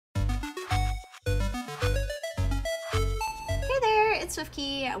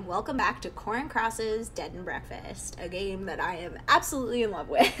Swiftkey, and welcome back to Corinne Cross's Dead and Breakfast, a game that I am absolutely in love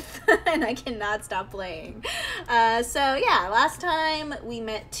with, and I cannot stop playing. So yeah, last time we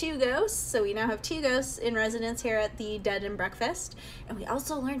met two ghosts, so we now have two ghosts in residence here at the Dead and Breakfast, and we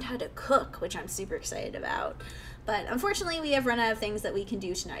also learned how to cook, which I'm super excited about. But unfortunately, we have run out of things that we can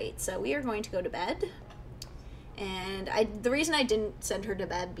do tonight, so we are going to go to bed. And the reason I didn't send her to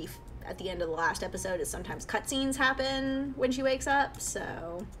bed at the end of the last episode is sometimes cutscenes happen when she wakes up,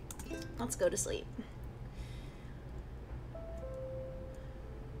 so let's go to sleep.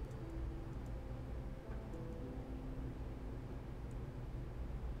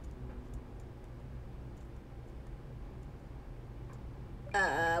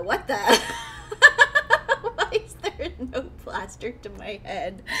 What the? Why is there no plaster to my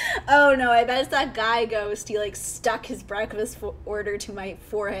head? Oh no, I bet it's that guy ghost. He like stuck his breakfast order to my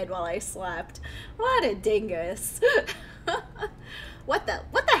forehead while I slept. What a dingus. What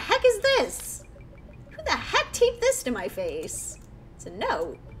the heck is this? Who the heck taped this to my face? It's a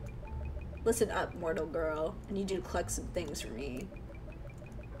note. Listen up, mortal girl. I need you to collect some things for me.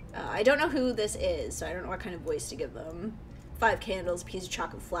 I don't know who this is, so I don't know what kind of voice to give them. 5 candles, a piece of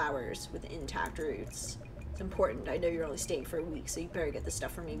chocolate flowers with intact roots. It's important. I know you're only staying for a week, so you better get the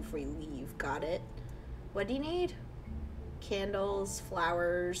stuff for me before you leave. Got it? What do you need? Candles,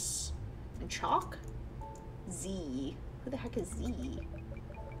 flowers, and chalk? Z. Who the heck is Z?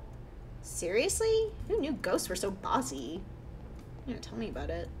 Seriously? Who knew ghosts were so bossy? You gotta tell me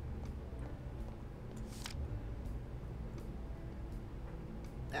about it.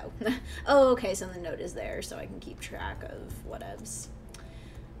 Oh. Oh, okay, so the note is there, so I can keep track of whatevs.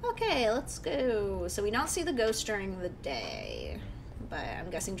 Okay, let's go. So we don't see the ghost during the day, but I'm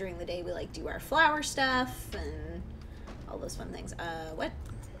guessing during the day we like do our flower stuff and all those fun things. What?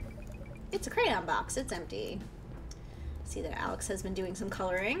 It's a crayon box. It's empty. See that Alex has been doing some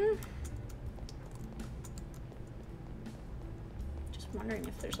coloring. Just wondering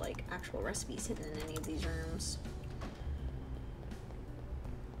if there's like actual recipes hidden in any of these rooms.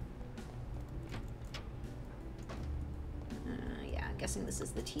 Yeah, I'm guessing this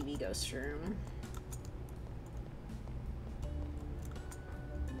is the TV ghost room.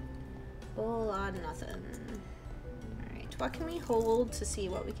 Whole lot of nothing. Alright, what can we hold to see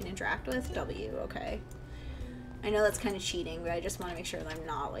what we can interact with? W, okay. I know that's kind of cheating, but I just want to make sure that I'm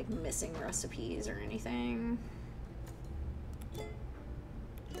not, like, missing recipes or anything.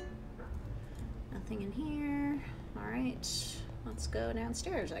 Nothing in here. Alright, let's go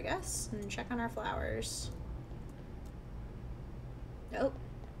downstairs, I guess, and check on our flowers. Oh.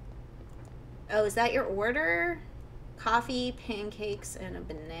 Oh, is that your order? Coffee, pancakes, and a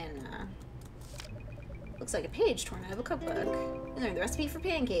banana. Looks like a page torn out of a cookbook. You learned the recipe for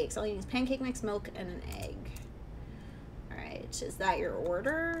pancakes. All you need is pancake mix, milk, and an egg. Alright, is that your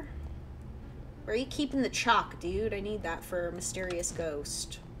order? Where are you keeping the chalk, dude? I need that for a mysterious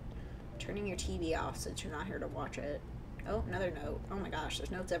ghost. Turning your TV off since you're not here to watch it. Oh, another note. Oh my gosh,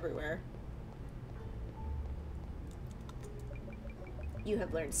 there's notes everywhere. You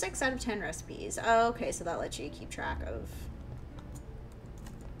have learned 6 out of 10 recipes. Oh, okay, so that lets you keep track of.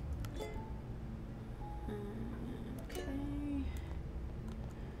 Okay.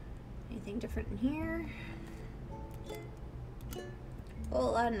 Anything different in here?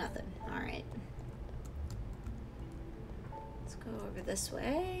 Whole lot of nothing. Alright. Let's go over this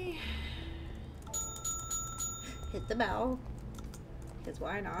way. Hit the bell. Because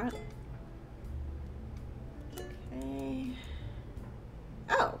why not? Okay.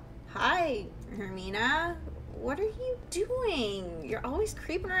 Oh, hi, Hermina. What are you doing? You're always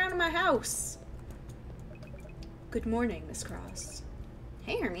creeping around in my house. Good morning, Miss Cross.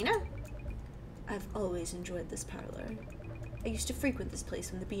 Hey, Hermina. I've always enjoyed this parlor. I used to frequent this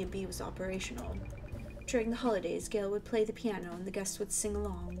place when the B&B was operational. During the holidays, Gail would play the piano and the guests would sing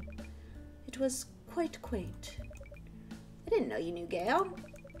along. It was quite quaint. I didn't know you knew Gail.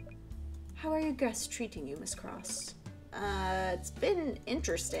 How are your guests treating you, Miss Cross? It's been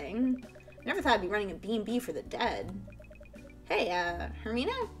interesting. Never thought I'd be running a B&B for the dead. Hey,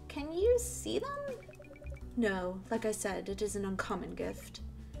 Hermina, can you see them? No, like I said, it is an uncommon gift.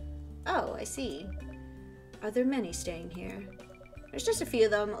 Oh, I see. Are there many staying here? There's just a few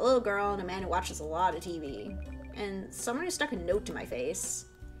of them, a little girl and a man who watches a lot of TV. And someone who stuck a note to my face.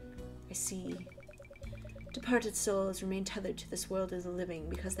 I see. Departed souls remain tethered to this world of the living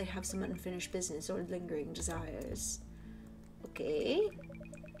because they have some unfinished business or lingering desires. Okay.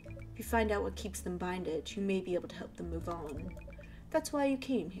 If you find out what keeps them binded, you may be able to help them move on. That's why you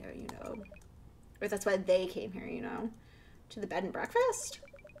came here, you know. Or that's why they came here, you know. To the bed and breakfast?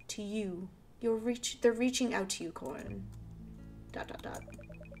 To you. They're reaching out to you, Corinne. dot dot dot.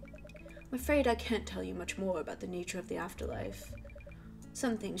 I'm afraid I can't tell you much more about the nature of the afterlife.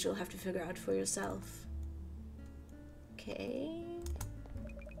 Some things you'll have to figure out for yourself. Okay.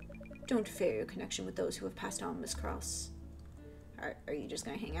 Don't fear your connection with those who have passed on, Miss Cross. Are you just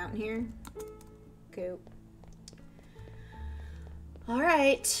gonna hang out in here? Cool.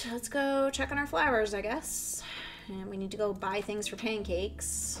 Alright, let's go check on our flowers, I guess. And we need to go buy things for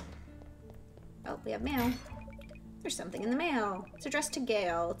pancakes. Oh, we have mail. There's something in the mail. It's addressed to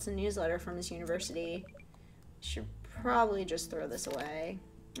Gale. It's a newsletter from his university. Should probably just throw this away.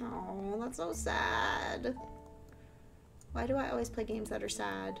 Oh, that's so sad. Why do I always play games that are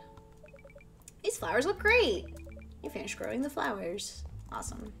sad? These flowers look great. You finished growing the flowers.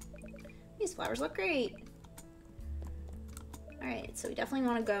 Awesome. These flowers look great. Alright, so we definitely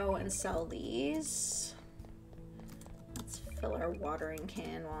want to go and sell these. Let's fill our watering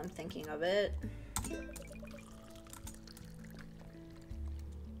can while I'm thinking of it.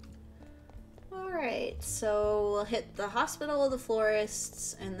 Alright, so we'll hit the Hospital of the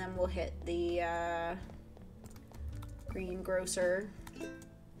Florists, and then we'll hit the greengrocer.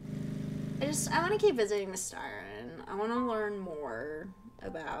 I want to keep visiting Miss Styron. I want to learn more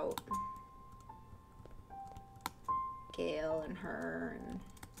about Gale and her and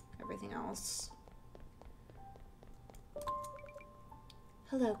everything else.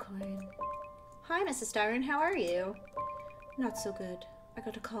 Hello, Corinne. Hi, Mrs. Styron. How are you? Not so good. I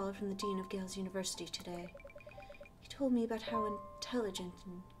got a call from the dean of Gale's university today. He told me about how intelligent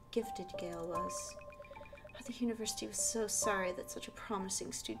and gifted Gale was. How the university was so sorry that such a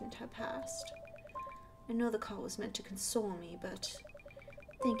promising student had passed. I know the call was meant to console me, but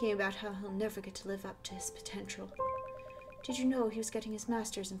thinking about how he'll never get to live up to his potential. Did you know he was getting his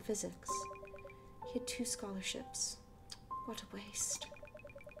master's in physics? He had 2 scholarships. What a waste.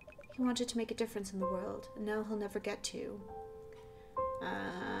 He wanted to make a difference in the world, and now he'll never get to.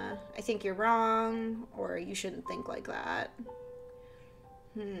 I think you're wrong, or you shouldn't think like that.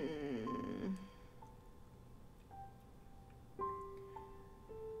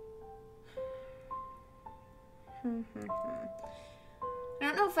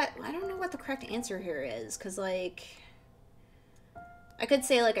 I don't know what the correct answer here is, because, like, I could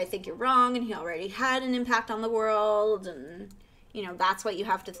say, like, I think you're wrong, and he already had an impact on the world, and, you know, that's what you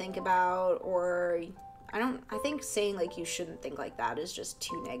have to think about, or I think saying, like, you shouldn't think like that is just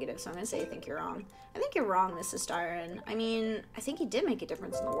too negative, so I'm gonna say I think you're wrong. I think you're wrong, Mrs. Styron. I mean, I think he did make a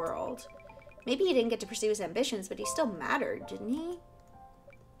difference in the world. Maybe he didn't get to pursue his ambitions, but he still mattered, didn't he? ...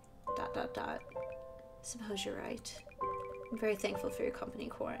 Suppose you're right. I'm very thankful for your company,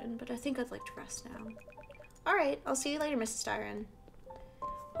 Corinne, but I think I'd like to rest now. Alright, I'll see you later, Mrs. Styron.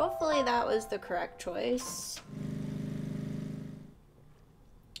 Hopefully that was the correct choice.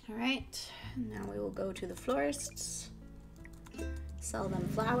 Alright, now we will go to the florists, sell them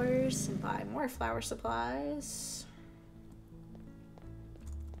flowers, and buy more flower supplies.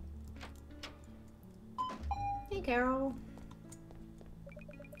 Hey, Carol.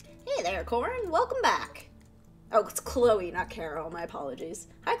 Hey there, Corinne. Welcome back. Oh, it's Chloe, not Carol. My apologies.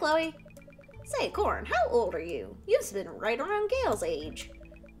 Hi, Chloe. Say, Corinne, how old are you? You've been right around Gale's age.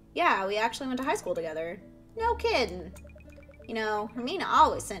 Yeah, we actually went to high school together. No kidding. You know, Hermina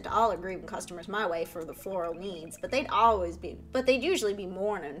always sent all her grieving customers my way for the floral needs, but they'd usually be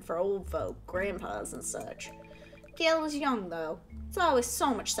mourning for old folk, grandpas and such. Gale was young, though. It's always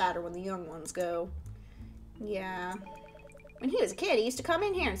so much sadder when the young ones go. Yeah. When he was a kid, he used to come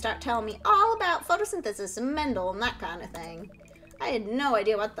in here and start telling me all about photosynthesis and Mendel and that kind of thing. I had no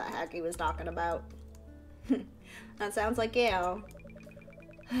idea what the heck he was talking about. That sounds like Gale.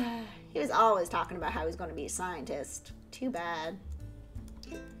 He was always talking about how he's going to be a scientist. Too bad.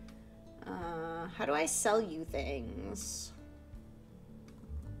 How do I sell you things?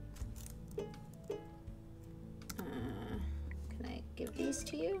 Can I give these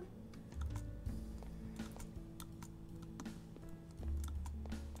to you?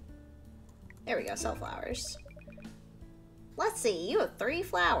 There we go, sell flowers. Let's see, you have 3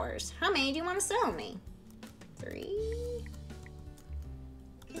 flowers. How many do you want to sell me? 3.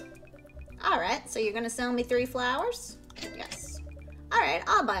 Alright, so you're gonna sell me 3 flowers? Yes. Alright,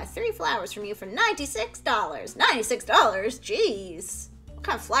 I'll buy 3 flowers from you for $96. $96? Jeez. What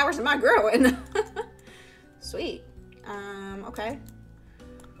kind of flowers am I growing? Sweet. Okay.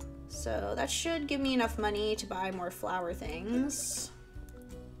 So that should give me enough money to buy more flower things.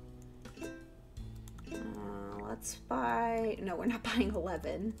 Let's buy... No, we're not buying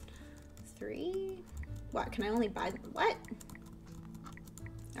 11. 3? What, can I only buy... What?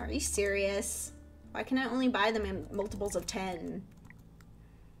 Are you serious? Why can I only buy them in multiples of 10?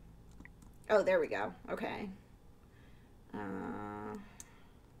 Oh, there we go. Okay.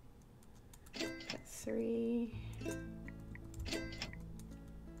 3.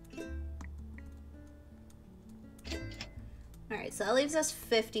 Alright, so that leaves us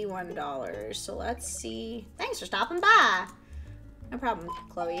 $51. So let's see. Thanks for stopping by. No problem,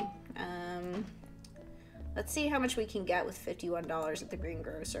 Chloe. Let's see how much we can get with $51 at the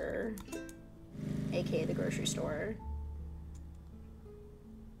greengrocer, aka the grocery store.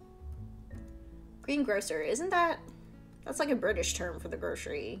 Greengrocer, isn't that? That's like a British term for the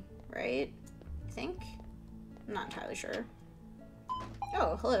grocery, right? I think? I'm not entirely sure.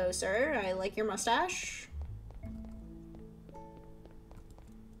 Oh, hello, sir. I like your mustache.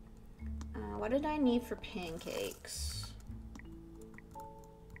 What did I need for pancakes?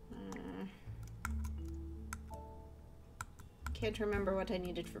 Can't remember what I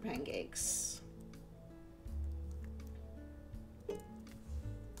needed for pancakes.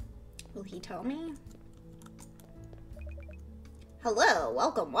 Will he tell me? Hello,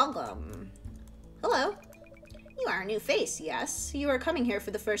 welcome, welcome. Hello. You are a new face, yes? You are coming here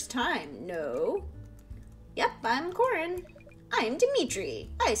for the first time, no? Yep, I'm Corinne. I'm Dimitri.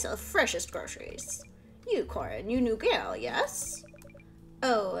 I sell freshest groceries. You, Corinne, you new gal, yes?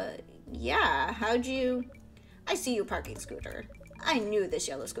 Oh, yeah, how'd you... I see you parking scooter. I knew this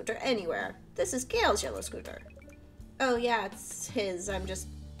yellow scooter anywhere. This is Gail's yellow scooter. Oh, yeah, it's his. I'm just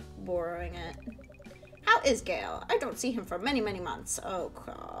borrowing it. How is Gail? I don't see him for many, many months. Oh,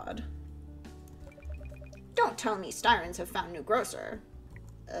 God. Don't tell me Styrens have found a new grocer.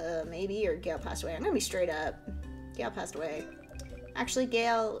 Maybe, or Gail passed away. I'm gonna be straight up. Gail passed away. Actually,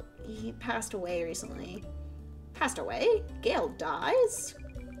 Gail, he passed away recently. Passed away? Gail dies?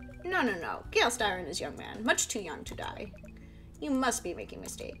 No, no, no. Gail Styron is a young man. Much too young to die. You must be making a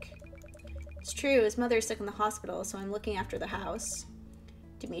mistake. It's true, his mother is sick in the hospital, so I'm looking after the house.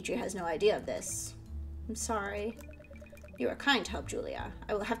 Dimitri has no idea of this. I'm sorry. You are kind to help Julia.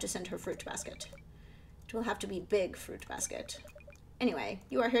 I will have to send her fruit basket. It will have to be big fruit basket. Anyway,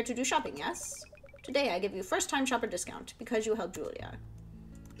 you are here to do shopping, yes? Today I give you first-time shopper discount because you helped Julia.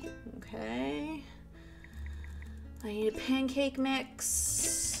 Okay. I need a pancake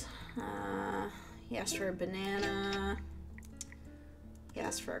mix. He asked for a banana. He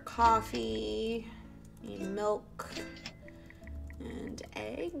asked for a coffee. Need milk. And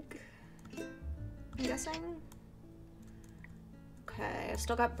egg. I'm guessing. Okay, I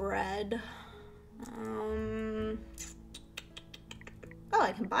still got bread. Oh,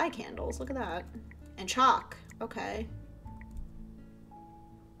 I can buy candles. Look at that. And chalk. Okay.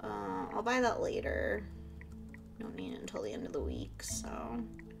 I'll buy that later. Don't need it until the end of the week, so.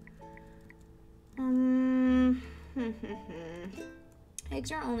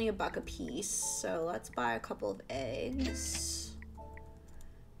 Eggs are only $1 a piece, so let's buy a couple of eggs.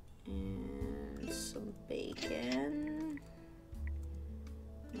 And some bacon.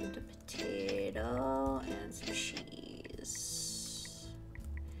 And a potato. And some cheese.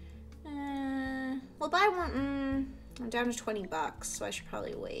 We'll buy one. I'm down to $20, so I should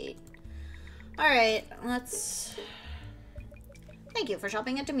probably wait. Alright, let's... Thank you for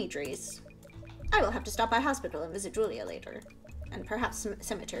shopping at Dimitri's. I will have to stop by hospital and visit Julia later. And perhaps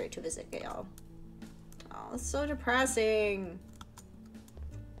cemetery to visit Gail. Oh, that's so depressing.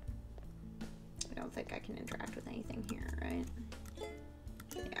 I don't think I can interact with anything here, right?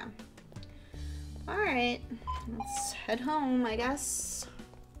 Yeah. Alright, let's head home, I guess.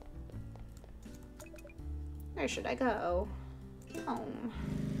 Where should I go? Home.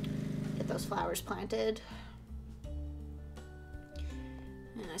 Get those flowers planted.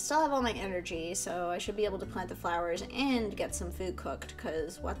 And I still have all my energy, so I should be able to plant the flowers and get some food cooked,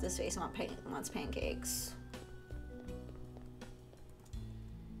 because what's-his-face wants pancakes.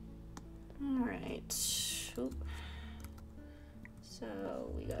 Alright. So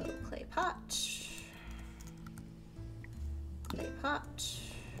we go clay pot. Clay pot.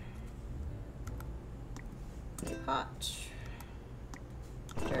 Clay pot.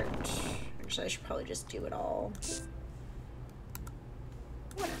 Dirt. Actually, I should probably just do it all.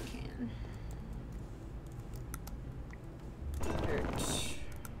 Water can. Dirt.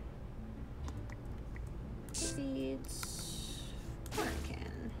 Seeds. Water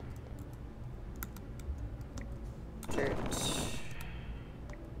can. Dirt.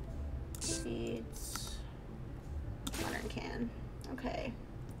 Seeds. Water can. Okay.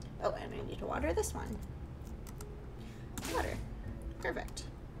 Oh, and I need to water this one. Water. Perfect.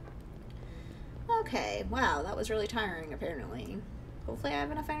 Okay, wow, that was really tiring, apparently. Hopefully I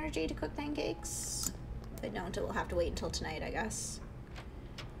have enough energy to cook pancakes. If I don't, it will have to wait until tonight, I guess.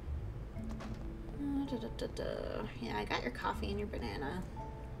 Yeah, I got your coffee and your banana.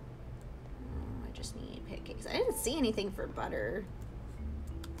 Oh, I just need pancakes. I didn't see anything for butter.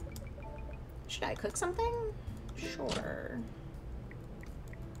 Should I cook something? Sure.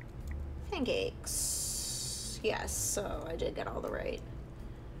 Pancakes. Yes, so I did get all the right.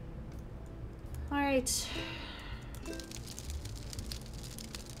 Alright.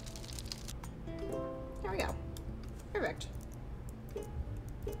 There we go. Perfect.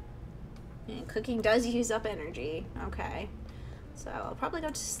 And cooking does use up energy. Okay. So I'll probably go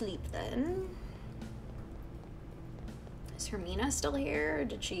to sleep then. Is Hermina still here, or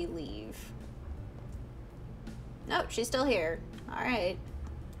did she leave? Nope, she's still here. Alright.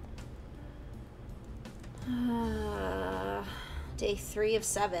 Day 3 of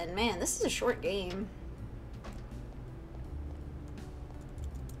 7. Man, this is a short game.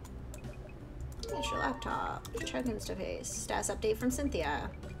 Finish your laptop. Check Instaface. Status update from Cynthia.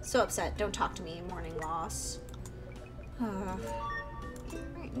 So upset. Don't talk to me. Morning loss.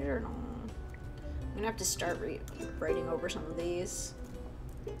 Right, journal. I'm gonna have to start writing over some of these.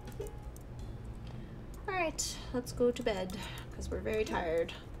 Alright, let's go to bed, because we're very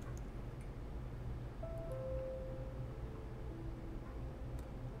tired.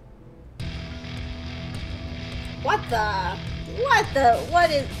 What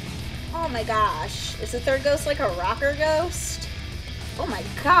is, oh my gosh. Is the third ghost like a rocker ghost? Oh my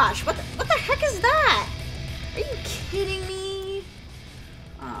gosh, what the heck is that? Are you kidding me?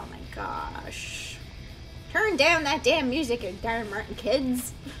 Oh my gosh. Turn down that damn music, you darn Martin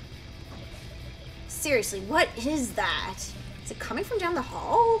kids. Seriously, what is that? Is it coming from down the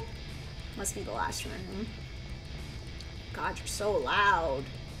hall? Must be the last room. God, you're so loud.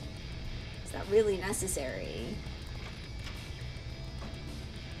 Is that really necessary?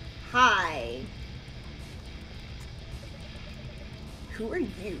 Hi. Who are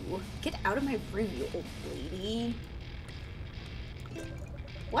you? Get out of my room, you old lady.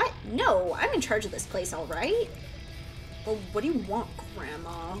 What? No, I'm in charge of this place, alright? Well, what do you want,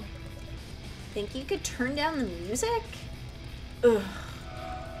 Grandma? Think you could turn down the music? Ugh.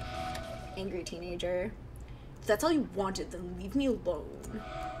 Angry teenager. If that's all you wanted, then leave me alone.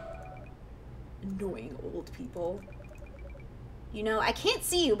 Annoying old people. You know, I can't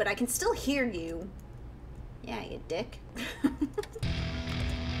see you, but I can still hear you. Yeah, you dick.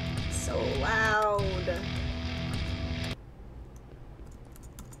 So loud.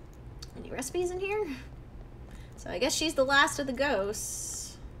 Any recipes in here? So I guess she's the last of the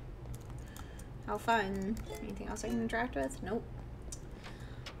ghosts. How fun. Anything else I can interact with? Nope.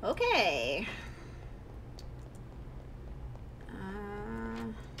 Okay.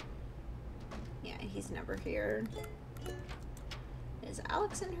 Yeah, he's never here. Is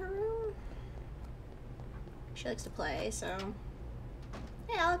Alex in her room? She likes to play, so...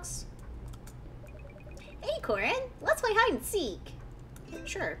 Hey, Alex. Hey, Corinne. Let's play hide and seek.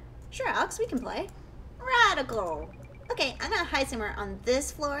 Sure. Sure, Alex, we can play. Radical. Okay, I'm gonna hide somewhere on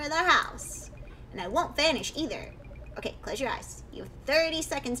this floor of the house. And I won't vanish either. Okay, close your eyes. You have 30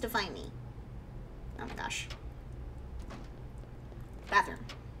 seconds to find me. Oh my gosh. Bathroom.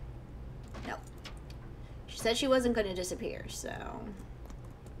 No. She said she wasn't gonna disappear, so...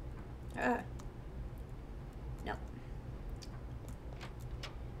 Nope.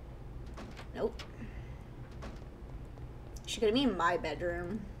 Nope. She could be in my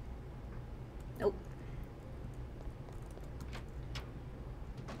bedroom. Nope.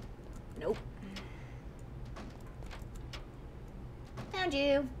 Nope. Found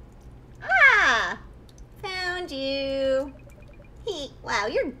you. Ah! Found you. Wow,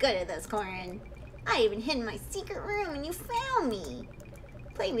 you're good at this, Corinne. I even hid in my secret room and you found me.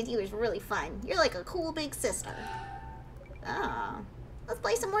 Playing with you is really fun. You're like a cool big sister. Oh. Let's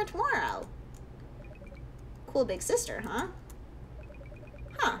play some more tomorrow. Cool big sister, huh?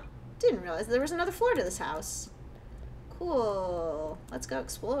 Huh. Didn't realize there was another floor to this house. Cool. Let's go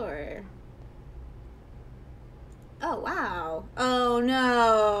explore. Oh, wow. Oh,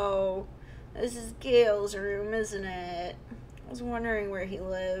 no. This is Gail's room, isn't it? I was wondering where he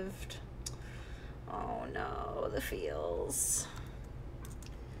lived. Oh, no. The feels.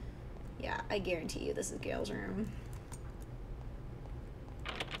 Yeah, I guarantee you this is Gail's room.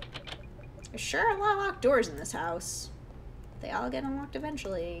 There's sure a lot of locked doors in this house. They all get unlocked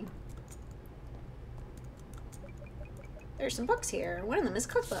eventually. There's some books here. One of them is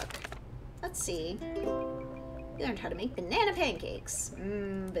cookbook. Let's see. You learned how to make banana pancakes.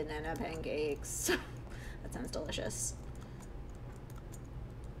 Banana pancakes. That sounds delicious.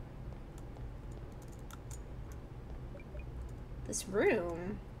 This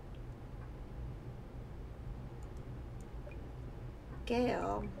room.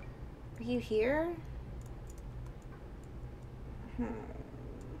 Gail, are you here?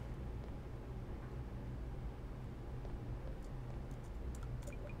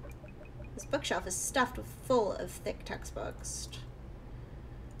 This bookshelf is stuffed with full of thick textbooks.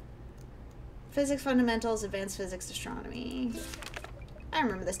 Physics fundamentals, advanced physics, astronomy. I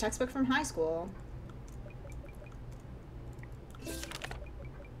remember this textbook from high school.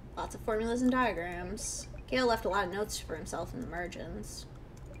 Lots of formulas and diagrams. Gale left a lot of notes for himself in the margins.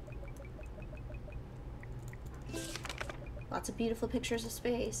 Lots of beautiful pictures of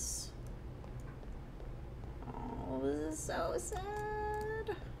space. Oh, this is so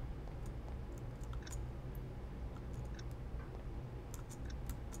sad.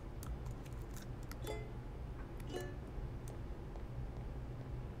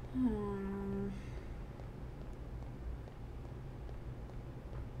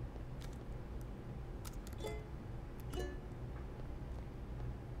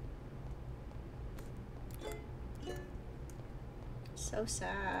 So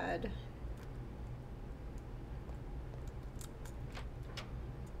sad.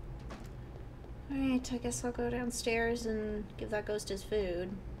 Alright, I guess I'll go downstairs and give that ghost his food.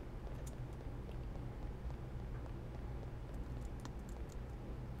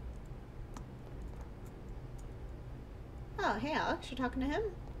 Oh, hey Alex, you talking to him?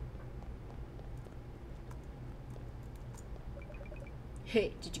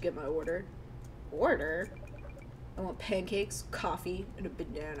 Hey, did you get my order? Order? I want pancakes, coffee, and a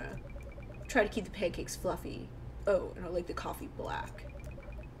banana. Try to keep the pancakes fluffy. Oh, and I like the coffee black.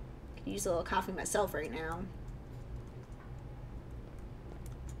 Could use a little coffee myself right now.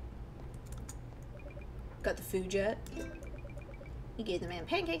 Got the food yet? You gave the man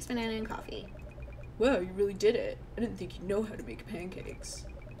pancakes, banana, and coffee. Wow, you really did it. I didn't think you'd know how to make pancakes.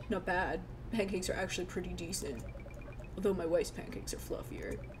 Not bad. Pancakes are actually pretty decent. Although my wife's pancakes are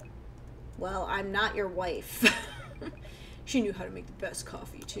fluffier. Well, I'm not your wife. She knew how to make the best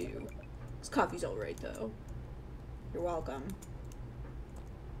coffee, too. This coffee's alright, though. You're welcome.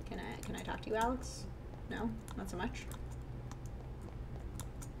 Can I talk to you, Alex? No? Not so much?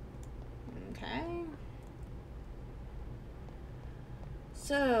 Okay.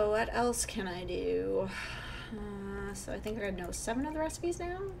 So, what else can I do? So I think I know 7 of the recipes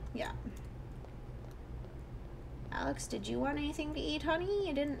now? Yeah. Alex, did you want anything to eat, honey?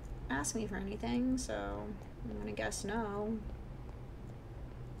 You didn't ask me for anything, so I'm gonna guess no.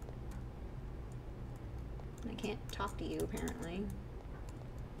 I can't talk to you, apparently.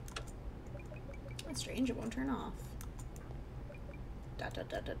 That's strange, it won't turn off. Dot, dot,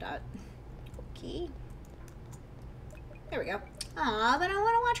 dot, dot, dot. Okay. There we go. Aw, but I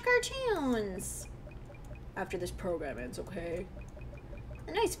want to watch cartoons. After this program ends, okay?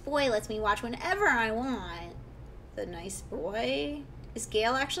 The nice boy lets me watch whenever I want. The nice boy? Is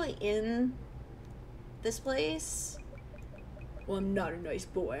Gale actually in this place? Well, I'm not a nice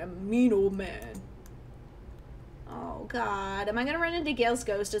boy. I'm a mean old man. Oh, God. Am I going to run into Gale's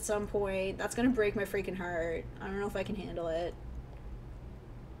ghost at some point? That's going to break my freaking heart. I don't know if I can handle it.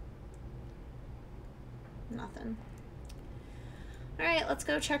 Nothing. Alright, let's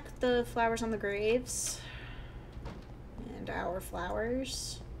go check the flowers on the graves. And our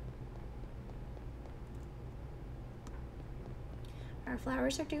flowers. Our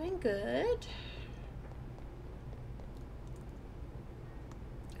flowers are doing good.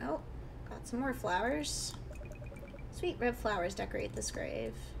 Oh, got some more flowers. Sweet red flowers decorate this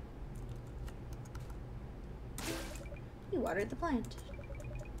grave. You watered the plant.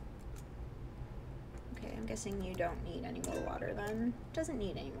 Okay, I'm guessing you don't need any more water then. Doesn't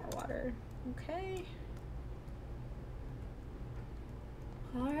need any more water. Okay.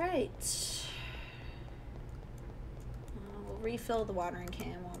 Alright. We'll refill the watering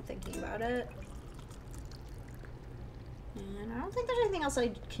can while I'm thinking about it. And I don't think there's anything else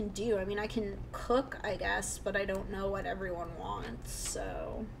I can do. I mean, I can cook, I guess, but I don't know what everyone wants,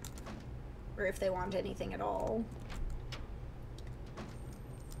 so... Or if they want anything at all.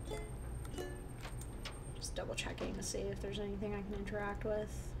 Just double checking to see if there's anything I can interact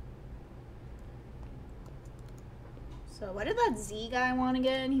with. So what did that Z guy want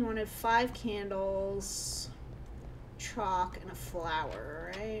again? He wanted 5 candles, chalk, and a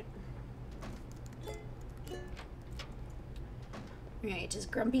flower, right? Right, is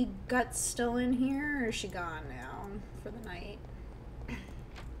Grumpy Guts still in here, or is she gone now for the night?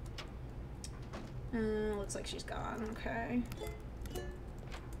 Looks like she's gone, okay.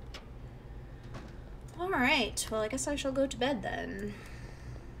 Alright, well I guess I shall go to bed then.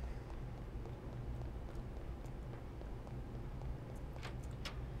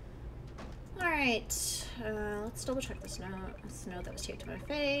 Alright, let's double check this note. This note that was taped to my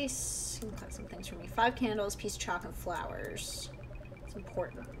face. You can collect some things for me. 5 candles, piece of chalk, and flowers. It's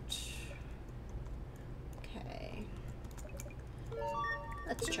important. Okay.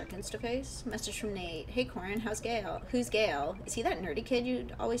 Let's check InstaFace. Message from Nate. Hey Corinne, how's Gail? Who's Gail? Is he that nerdy kid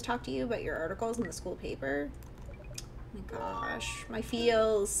you'd always talk to you about your articles in the school paper? Oh my gosh, my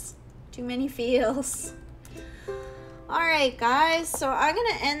feels. Too many feels. Alright guys, so I'm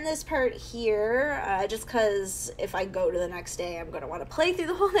going to end this part here, just because if I go to the next day, I'm going to want to play through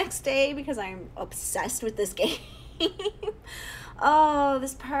the whole next day because I'm obsessed with this game. Oh,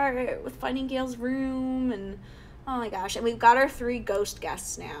 this part with finding Gail's room, and oh my gosh, and we've got our 3 ghost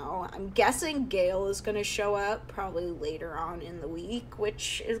guests now. I'm guessing Gail is going to show up probably later on in the week,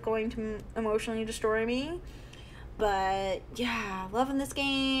 which is going to emotionally destroy me. But yeah, loving this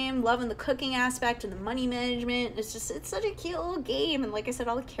game, loving the cooking aspect and the money management. It's such a cute little game, and like I said,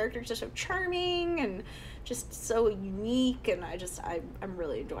 all the characters are so charming and just so unique, and I'm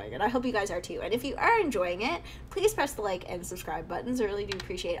really enjoying it. I hope you guys are too. And if you are enjoying it, please press the like and subscribe buttons. I really do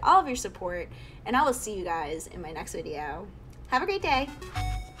appreciate all of your support, and I will see you guys in my next video. Have a great day.